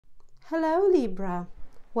Hello Libra,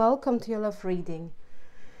 welcome to your love reading.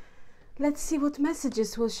 Let's see what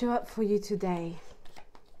messages will show up for you today.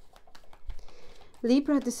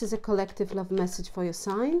 Libra, this is a collective love message for your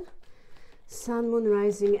sign, Sun, Moon,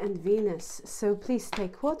 Rising and Venus. So please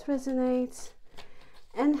take what resonates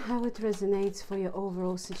and how it resonates for your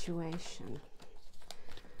overall situation.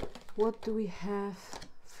 What do we have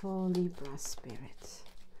for Libra Spirit?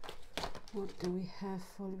 What do we have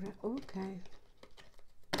for Libra? Okay.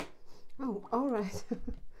 Oh, all right.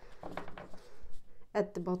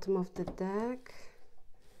 At the bottom of the deck.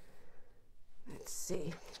 Let's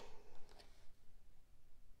see.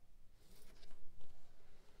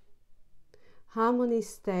 Harmony,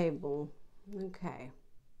 stable. Okay.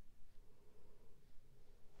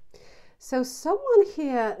 So someone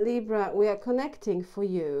here, Libra, we are connecting for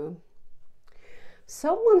you.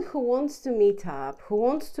 Someone who wants to meet up, who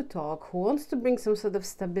wants to talk, who wants to bring some sort of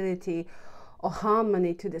stability or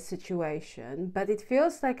harmony to the situation, but it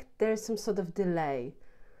feels like there's some sort of delay.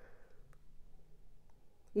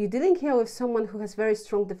 You're dealing here with someone who has very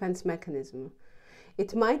strong defense mechanism.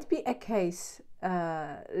 It might be a case,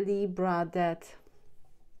 Libra, that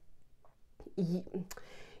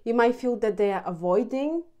you might feel that they are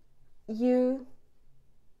avoiding you,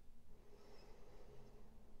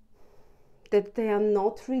 that they are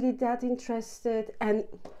not really that interested. And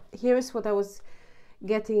here is what I was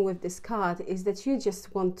getting with this card, is that you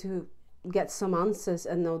just want to get some answers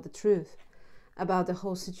and know the truth about the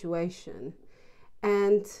whole situation.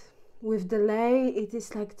 And with delay, it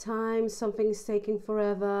is like time, something is taking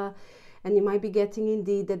forever, and you might be getting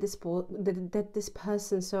indeed that this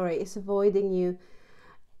person is avoiding you,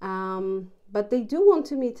 but they do want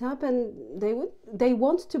to meet up, and they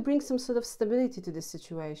want to bring some sort of stability to this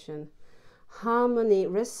situation. Harmony,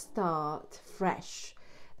 restart, fresh.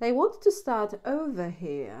 They want to start over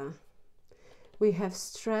here. We have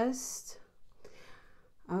stressed.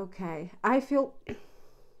 Okay, I feel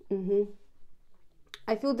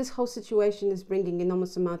I feel this whole situation is bringing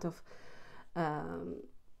enormous amount of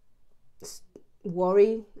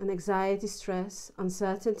worry and anxiety, stress,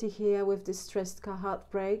 uncertainty here with this stressed car,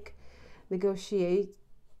 heartbreak, negotiator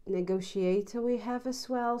we have as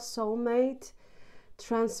well, soulmate,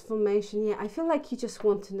 transformation. Yeah, I feel like you just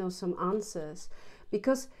want to know some answers,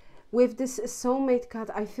 because with this soulmate card,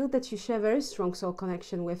 I feel that you share very strong soul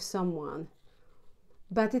connection with someone,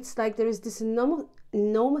 but it's like there is this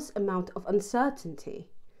enormous amount of uncertainty.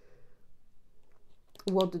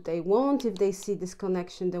 What do they want? If they see this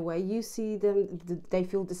connection the way you see them, do they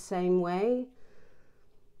feel the same way?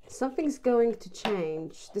 Something's going to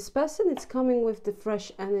change. This person is coming with the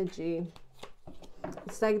fresh energy.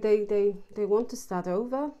 It's like they want to start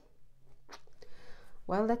over.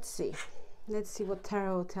 Well, let's see. Let's see what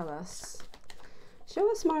Tarot will tell us.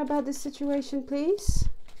 Show us more about this situation, please.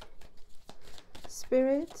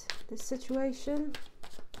 Spirit, this situation.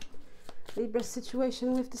 Libra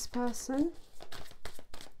situation with this person.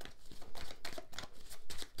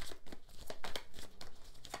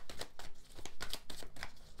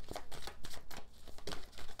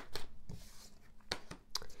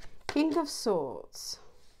 King of Swords,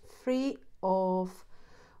 Three of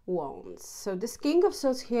Wands. So this King of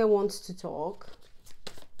Swords here wants to talk.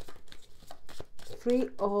 Three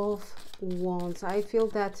of Wands. I feel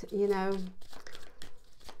that, you know,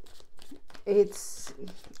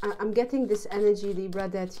 I'm getting this energy, Libra,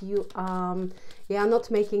 that you are not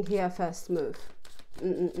making here a first move.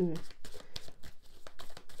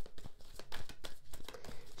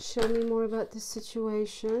 Show me more about this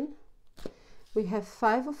situation. We have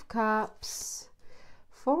Five of Cups,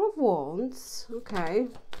 Four of Wands, okay,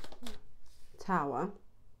 Tower.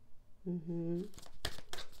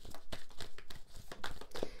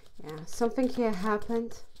 Yeah, something here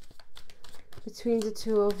happened between the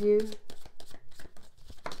two of you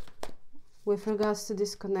with regards to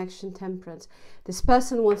this connection, Temperance. This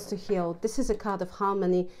person wants to heal. This is a card of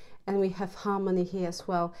harmony, and we have harmony here as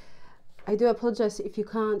well. I do apologize if you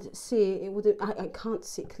can't see it. I can't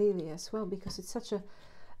see clearly as well, because it's such a,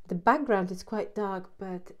 the background is quite dark,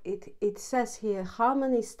 but it says here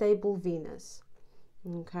harmony, stable, Venus.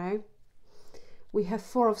 Okay, we have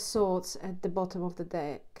Four of Swords at the bottom of the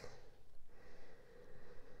deck.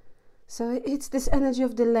 So it's this energy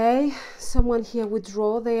of delay. Someone here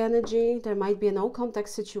withdraw their energy. There might be a no contact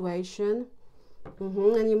situation,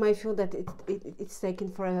 and you might feel that it's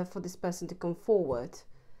taken forever for this person to come forward.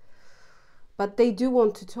 But they do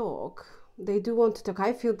want to talk. They do want to talk.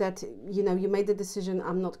 I feel that, you know, you made the decision.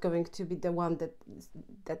 I'm not going to be the one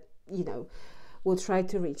that you know, will try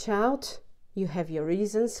to reach out. You have your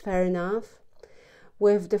reasons, fair enough.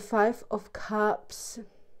 With the Five of Cups,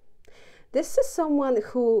 this is someone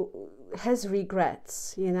who has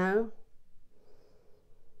regrets, you know.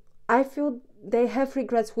 I feel they have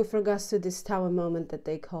regrets with regards to this tower moment that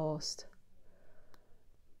they caused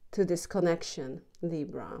to this connection,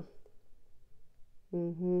 Libra.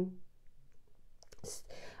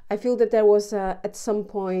 I feel that there was at some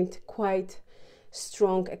point quite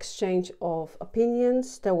strong exchange of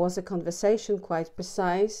opinions. There was a conversation, quite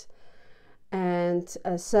precise, and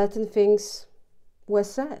certain things were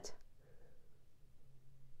said,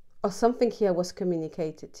 or something here was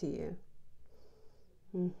communicated to you.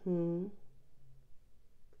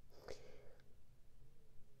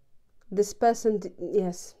 This person,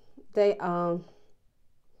 yes, they are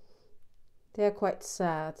quite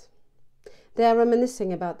sad. They are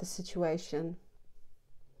reminiscing about the situation.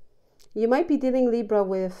 You might be dealing, Libra,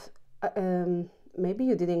 with maybe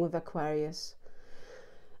you're dealing with Aquarius,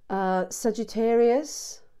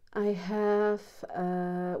 Sagittarius. I have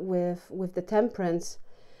with the Temperance,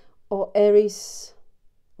 or Aries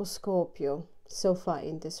or Scorpio so far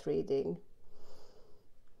in this reading.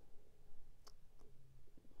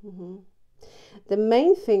 The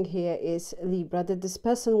main thing here is, Libra, that this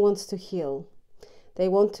person wants to heal. They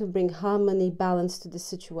want to bring harmony, balance to the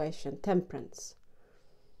situation. Temperance.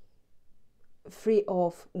 Three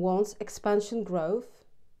of Wands, expansion, growth,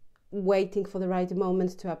 waiting for the right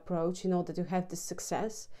moment to approach in order to have the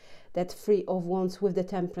success that Three of Wands with the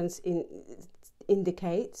Temperance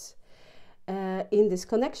indicates in this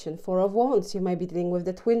connection. Four of Wands, you might be dealing with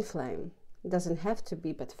the twin flame. It doesn't have to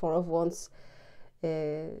be, but Four of Wands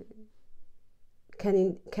can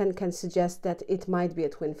suggest that it might be a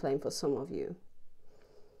twin flame for some of you.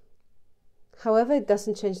 However, it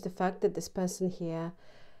doesn't change the fact that this person here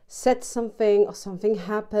said something, or something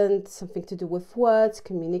happened, something to do with words,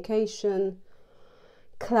 communication,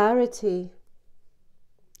 clarity.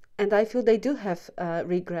 And I feel they do have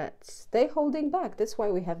regrets. They're holding back. That's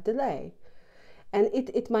why we have delay. And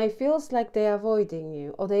it might feels like they're avoiding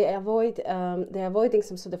you, or they're avoiding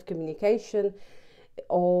some sort of communication,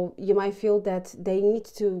 or you might feel that they need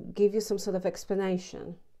to give you some sort of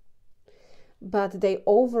explanation. But the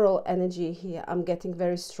overall energy here, I'm getting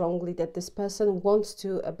very strongly that this person wants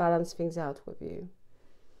to balance things out with you.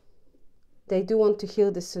 They do want to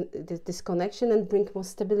heal this connection and bring more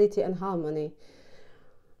stability and harmony.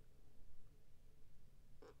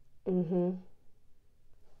 To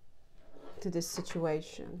this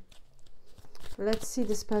situation. Let's see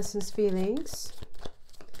this person's feelings.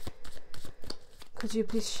 Could you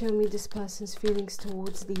please show me this person's feelings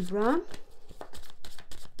towards Libra?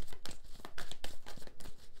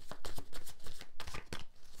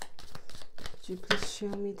 Could you please show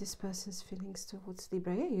me this person's feelings towards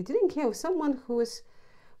Libra? Yeah, you're dealing here with someone who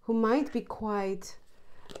might be quite,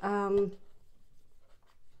 who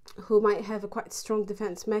might have a quite strong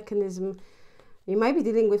defense mechanism. You might be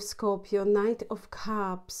dealing with Scorpio, Knight of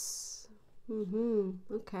Cups.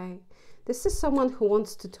 Okay. This is someone who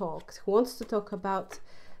wants to talk about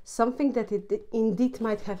something that indeed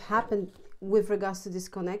might have happened with regards to this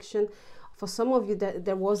connection. For some of you, that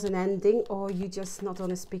there was an ending, or you just not on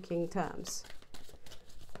a speaking terms.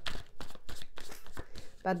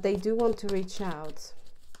 But they do want to reach out.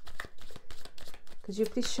 Could you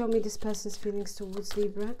please show me this person's feelings towards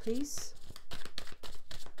Libra, please?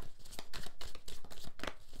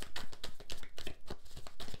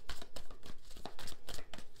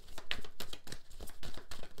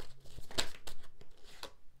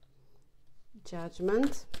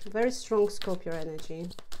 Judgment. Very strong Scorpio energy.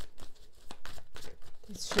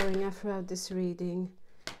 It's showing up throughout this reading.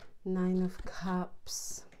 Nine of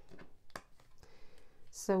Cups.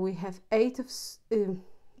 So we have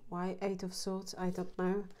why Eight of Swords? I don't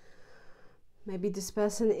know. Maybe this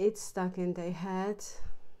person is stuck in their head.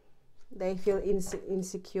 They feel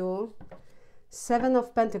insecure. Seven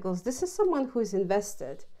of Pentacles. This is someone who is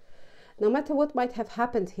invested. No matter what might have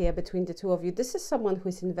happened here between the two of you, this is someone who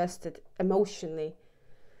is invested emotionally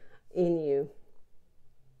in you.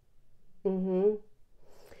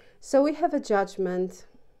 So we have a Judgment.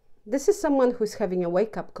 This is someone who's having a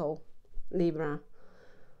wake-up call, Libra.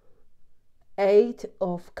 Eight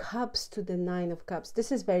of Cups to the Nine of Cups.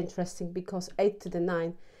 This is very interesting because 8 to the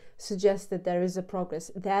 9 suggests that there is a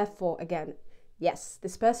progress. Therefore, again, yes,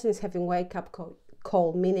 this person is having wake-up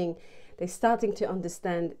call, meaning they're starting to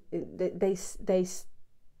understand. They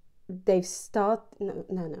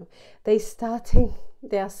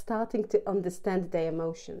are starting to understand their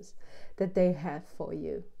emotions that they have for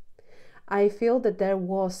you. I feel that there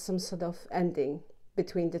was some sort of ending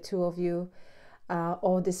between the two of you,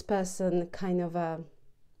 or this person kind of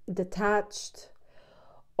detached,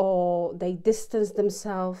 or they distanced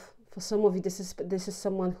themselves. For some of you, this is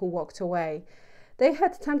someone who walked away. They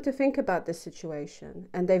had time to think about this situation,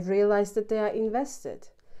 and they've realized that they are invested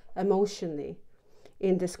emotionally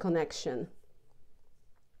in this connection.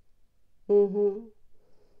 9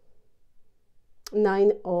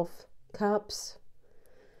 of Cups.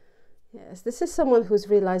 Yes, this is someone who's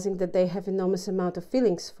realizing that they have enormous amount of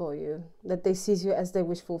feelings for you, that they see you as their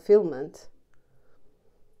wish fulfillment.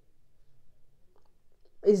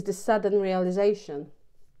 Is the sudden realization,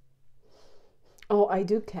 oh, I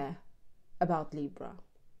do care about Libra.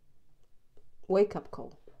 Wake up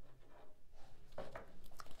call.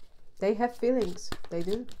 They have feelings, they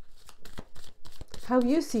do. How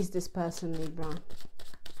you see this person, Libra?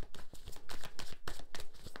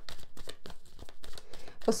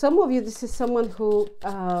 For some of you, this is someone who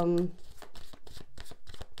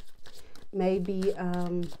maybe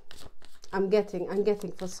I'm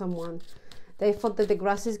getting for someone. They thought that the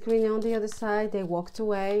grass is greener on the other side. They walked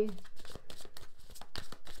away.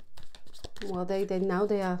 Well, now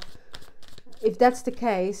they are. If that's the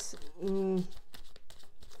case,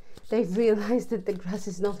 they've realized that the grass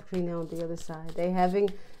is not greener on the other side. They're having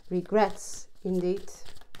regrets, indeed.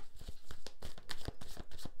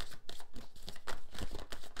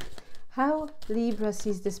 How Libra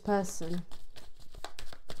sees this person.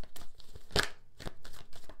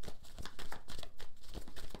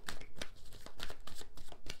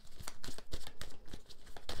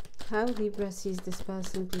 How Libra sees this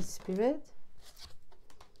person, please, Spirit.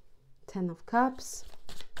 10 of Cups.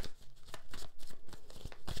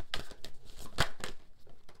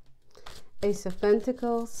 Ace of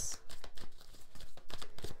Pentacles.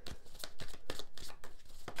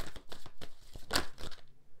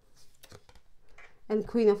 And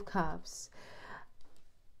Queen of Cups.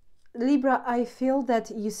 Libra, I feel that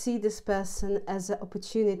you see this person as an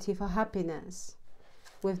opportunity for happiness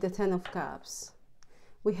with the 10 of Cups.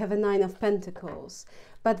 We have a 9 of Pentacles.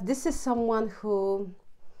 But this is someone who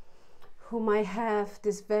might have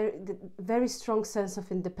this very strong sense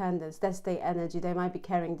of independence. That's their energy. They might be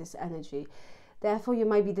carrying this energy. Therefore, you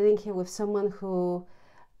might be dealing here with someone who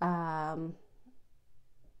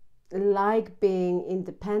like being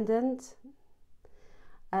independent,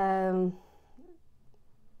 who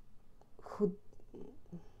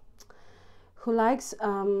likes,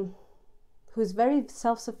 who's very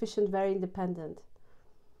self-sufficient, very independent.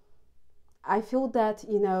 I feel that,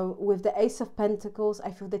 you know, with the Ace of Pentacles, I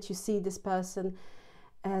feel that you see this person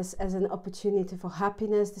as an opportunity for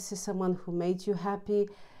happiness. This is someone who made you happy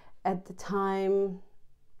at the time.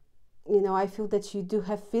 You know, I feel that you do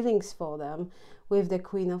have feelings for them with the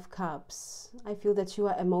Queen of Cups. I feel that you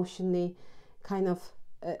are emotionally kind of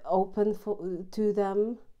open to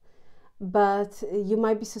them, but you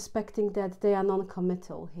might be suspecting that they are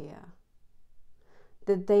non-committal here,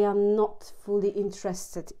 that they are not fully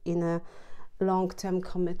interested in a long-term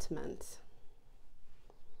commitment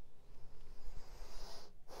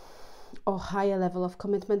or higher level of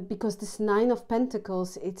commitment, because this 9 of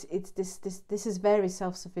Pentacles, this is very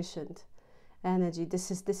self-sufficient energy.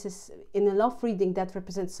 This is in a love reading that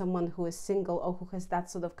represents someone who is single or who has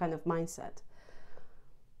that sort of kind of mindset.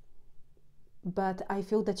 But I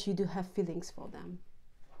feel that you do have feelings for them.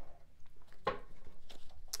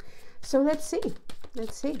 So let's see.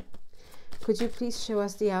 Could you please show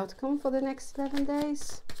us the outcome for the next 11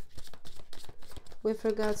 days with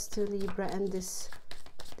regards to Libra and this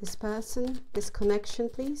person, this connection,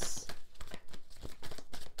 please?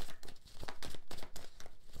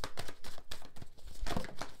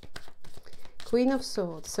 Queen of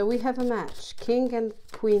Swords. So we have a match, King and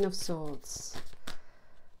Queen of Swords.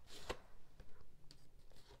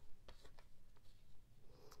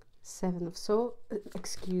 Seven of Swords,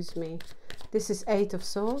 excuse me. This is 8 of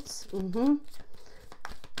Swords.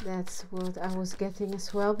 That's what I was getting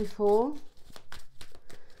as well before.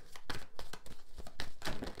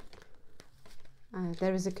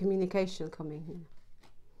 There is a communication coming here.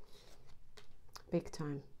 Big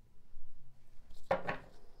time.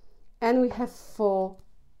 And we have 4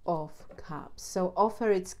 of Cups. So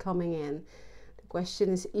offer, it's coming in. The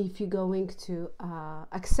question is if you're going to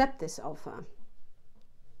accept this offer.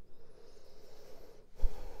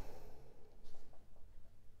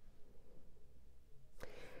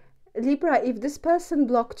 Libra, if this person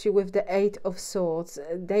blocked you with the 8 of Swords,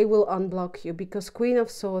 they will unblock you, because Queen of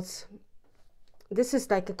Swords, this is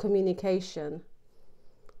like a communication.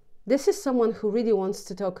 This is someone who really wants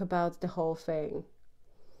to talk about the whole thing.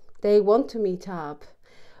 They want to meet up.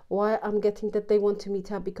 Why I'm getting that they want to meet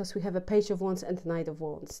up? Because we have a Page of Wands and Knight of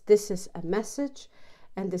Wands. This is a message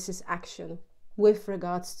and this is action with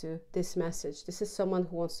regards to this message. This is someone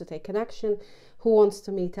who wants to take an action, who wants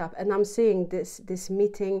to meet up. And I'm seeing this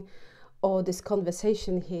meeting or this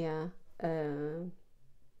conversation here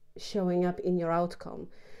showing up in your outcome.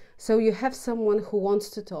 So you have someone who wants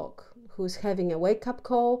to talk, who's having a wake-up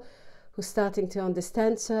call, who's starting to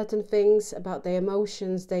understand certain things about their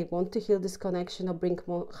emotions. They want to heal this connection or bring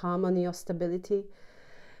more harmony or stability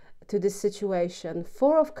to this situation.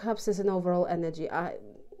 Four of Cups is an overall energy.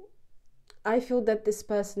 I feel that this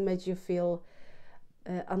person made you feel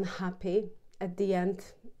unhappy at the end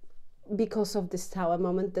because of this Tower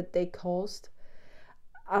moment that they caused.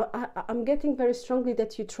 I'm getting very strongly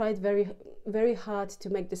that you tried very, very hard to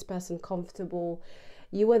make this person comfortable.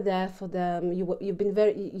 You were there for them. You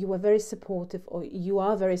were very supportive, or you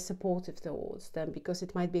are very supportive towards them, because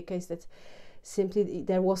it might be a case that simply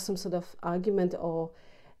there was some sort of argument or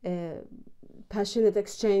passionate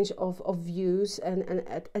exchange of views, and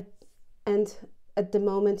at the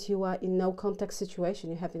moment you are in no contact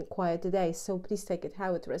situation. You have inquired today, so please take it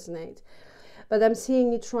how it resonates. But I'm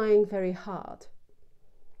seeing you trying very hard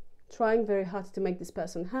to make this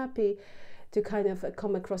person happy, to kind of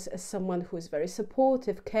come across as someone who is very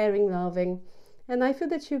supportive, caring, loving. And I feel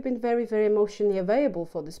that you've been very, very emotionally available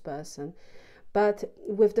for this person. But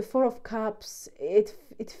with the Four of Cups, it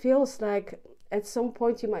feels like at some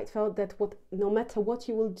point you might felt that no matter what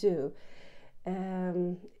you will do,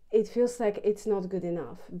 it feels like it's not good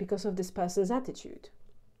enough because of this person's attitude.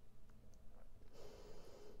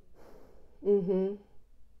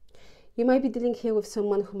 You might be dealing here with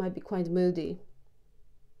someone who might be quite moody.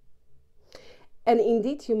 And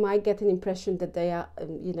indeed, you might get an impression that they are,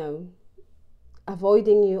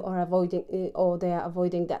 avoiding you, or they are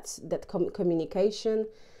avoiding that communication.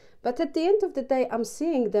 But at the end of the day, I'm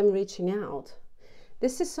seeing them reaching out.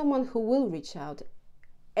 This is someone who will reach out.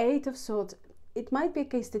 Eight of Swords. It might be a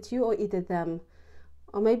case that you or either them,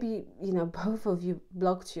 or maybe, both of you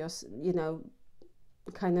blocked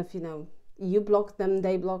you blocked them,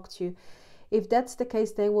 they blocked you. If that's the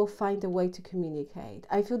case, they will find a way to communicate.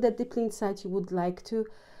 I feel that deeply inside you would like to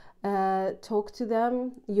talk to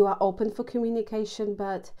them. You are open for communication,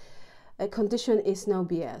 but a condition is no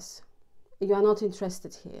BS. You are not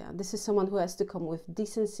interested here. This is someone who has to come with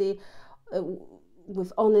decency,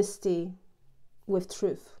 with honesty, with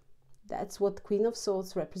truth. That's what Queen of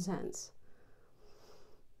Swords represents.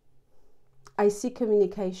 I see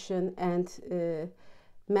communication and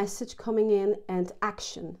message coming in, and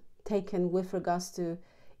action taken with regards to,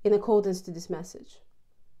 in accordance to this message.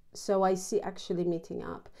 So I see actually meeting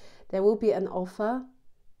up. There will be an offer.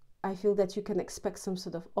 I feel that you can expect some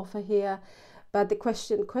sort of offer here, but the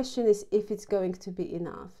question is if it's going to be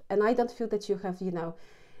enough. And I don't feel that you have,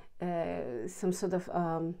 some sort of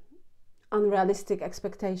unrealistic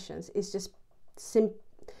expectations. It's just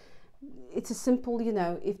it's a simple,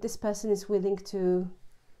 if this person is willing to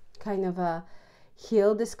kind of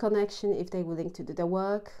heal this connection, if they're willing to do the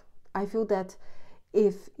work. I feel that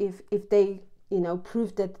if they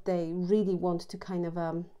prove that they really want to kind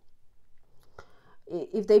of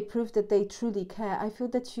if they prove that they truly care, I feel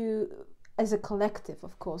that you, as a collective,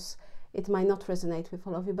 of course it might not resonate with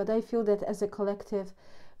all of you, but I feel that as a collective,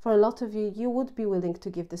 for a lot of you, you would be willing to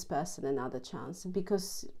give this person another chance,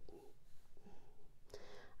 because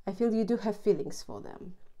I feel you do have feelings for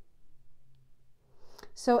them.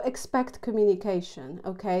 So expect communication,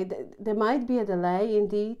 okay? There might be a delay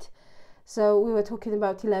indeed. So we were talking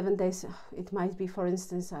about 11 days. It might be, for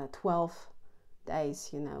instance, 12 days,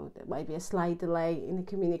 there might be a slight delay in the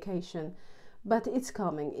communication, but it's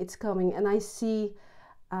coming. And I see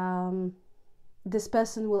this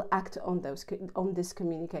person will act on this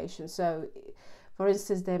communication. So, for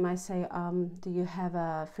instance, they might say, do you have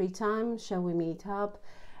a free time? Shall we meet up?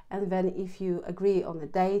 And then if you agree on a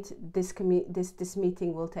date, this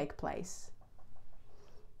meeting will take place.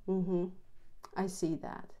 I see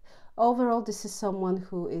that. Overall, this is someone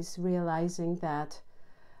who is realizing that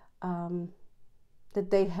that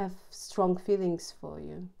they have strong feelings for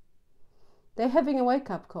you. They're having a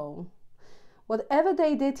wake-up call. Whatever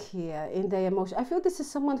they did here in their emotion, I feel this is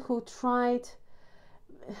someone who tried,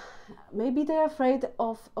 maybe they're afraid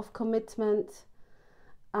of commitment.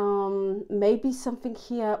 Maybe something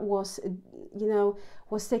here was,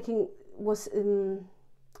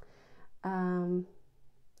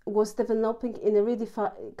 was developing in a really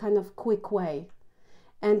kind of quick way,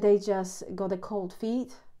 and they just got a cold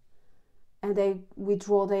feet, and they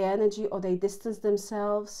withdraw their energy, or they distance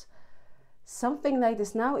themselves, something like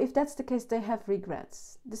this. Now, if that's the case, they have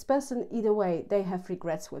regrets. This person, either way, they have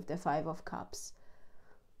regrets with the Five of Cups.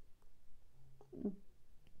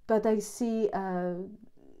 But I see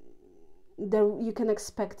you can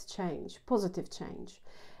expect change, positive change,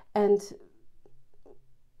 and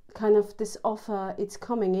kind of this offer, it's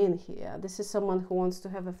coming in here. This is someone who wants to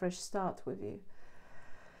have a fresh start with you.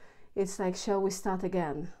 It's like, shall we start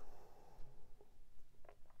again?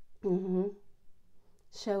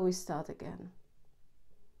 Shall we start again?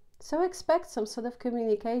 So expect some sort of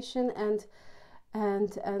communication, and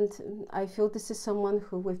I feel this is someone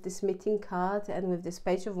who, with this meeting card and with this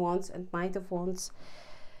Page of Wands and Knight of Wands,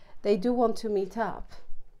 they do want to meet up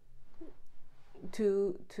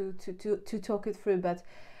to talk it through. But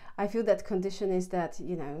I feel that condition is that,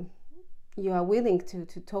 you know, you are willing to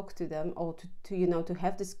talk to them, or to you know, to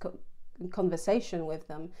have this conversation with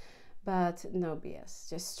them, but no BS,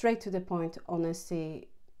 just straight to the point, honesty.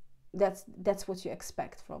 That's what you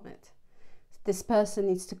expect from it. This person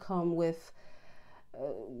needs to come with,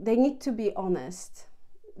 they need to be honest.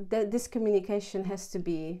 This communication has to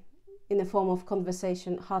be in a form of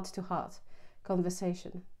conversation, heart to heart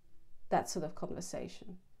conversation, that sort of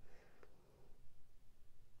conversation.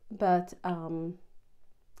 But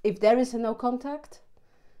if there is a no contact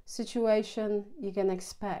situation, you can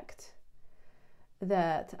expect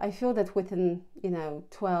that, I feel that within, you know,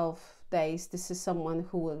 12 days, this is someone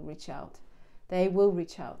who will reach out. They will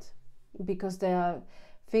reach out because they are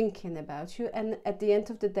thinking about you, and at the end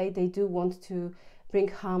of the day, they do want to bring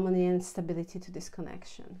harmony and stability to this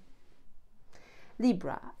connection.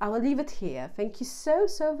 Libra, I will leave it here. Thank you so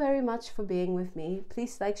very much for being with me.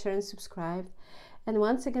 Please like, share and subscribe. And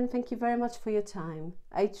once again, thank you very much for your time.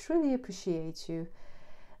 I truly appreciate you.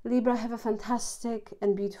 Libra, have a fantastic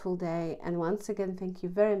and beautiful day. And once again, thank you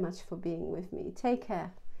very much for being with me. Take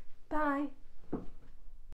care. Bye.